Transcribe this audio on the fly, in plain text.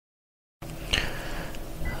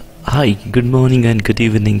Hi, good morning and good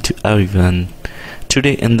evening to everyone.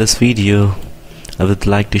 Today in this video I would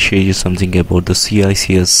like to share you something about the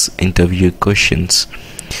CICS interview questions.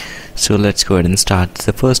 So let's go ahead and start.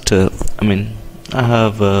 The first I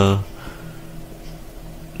have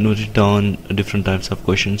noted down different types of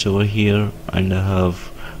questions over here, and I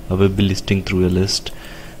will be listing through a list,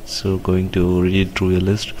 so going to read through a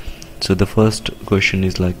list. So the first question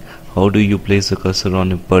is like, how do you place the cursor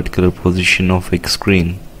on a particular position of a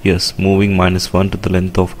screen? Yes, moving -1 to the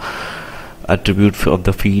length of attribute of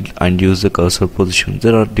the field and use the cursor position.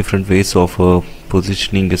 There are different ways of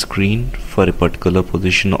positioning a screen for a particular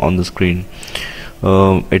position on the screen.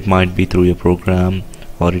 It might be through a program,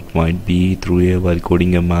 or it might be through while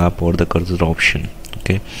coding a map, or the cursor option.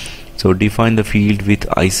 Okay, so define the field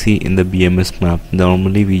with IC in the BMS map.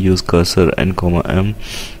 Normally we use cursor and comma M.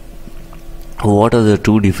 What are the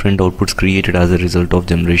two different outputs created as a result of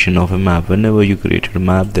generation of a map? Whenever you created a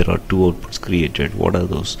map, there are two outputs created. What are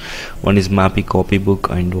those? One is mapping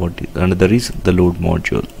copybook, and another is the load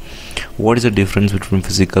module. What is the difference between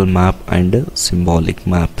physical map and a symbolic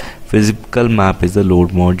map? Physical map is the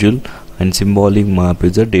load module, and symbolic map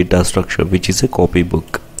is the data structure, which is a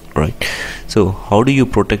copybook, right? So how do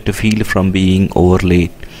you protect a field from being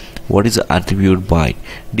overlaid? What is the attribute byte?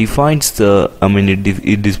 Defines the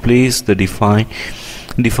it displays the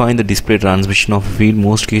define the display transmission of a field.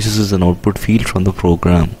 Most cases is an output field from the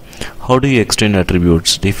program. How do you extend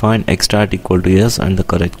attributes? Define EXTATT-YES and the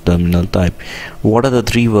correct terminal type. What are the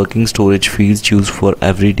three working storage fields used for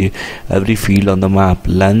every field on the map?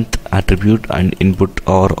 Length, attribute, and input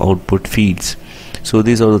or output fields. So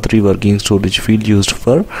these are the three working storage fields used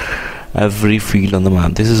for every field on the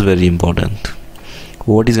map. This is very important.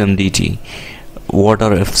 What is MDT? What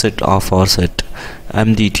are offset of offset?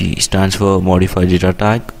 MDT stands for modified data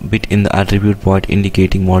tag, bit in the attribute byte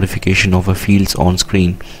indicating modification of a fields on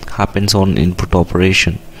screen, happens on input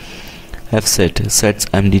operation. Offset sets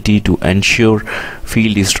MDT to ensure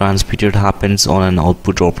field is transmitted, happens on an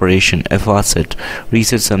output operation. FRset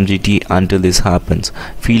resets MDT until this happens,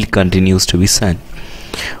 field continues to be sent.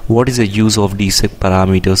 What is the use of DSECT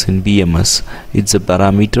parameters in BMS? It's a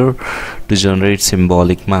parameter to generate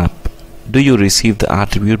symbolic map. Do you receive the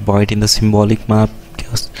attribute byte in the symbolic map?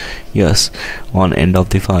 Yes, on end of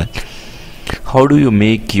the file. How do you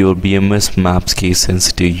make your BMS maps case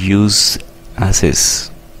sensitive? Use as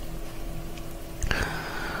is.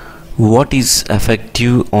 What is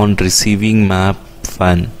effective on receiving map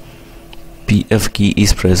when PF key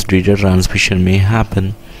is pressed? Data transmission may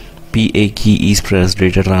happen. PA key is pressed,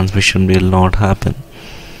 data transmission will not happen.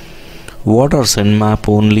 What are send map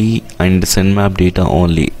only and send map data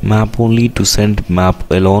only? Map only to send map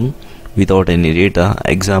alone without any data.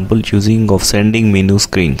 Example, using of sending menu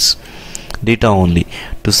screens. Data only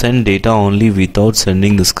to send data only without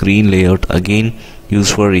sending the screen layout, again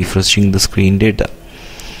used for refreshing the screen data.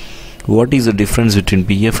 What is the difference between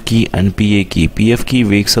PF key and PA key? PF key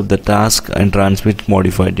wakes up the task and transmits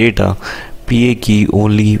modified data. PA key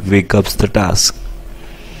only wakes up the task.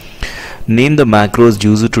 Name the macros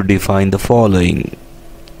used to define the following: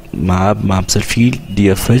 map set field,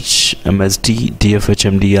 DFH MSD, DFH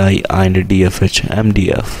MDI, and DFH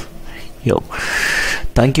MDF.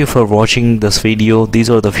 Thank you for watching this video. These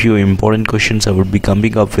are the few important questions. I will be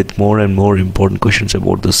coming up with more and more important questions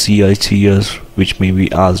about the CICS, which may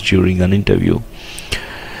be asked during an interview.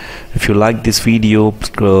 If you like this video,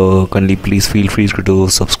 kindly please feel free to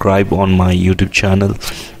subscribe on my YouTube channel.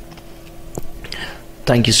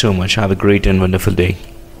 Thank you so much. Have a great and wonderful day.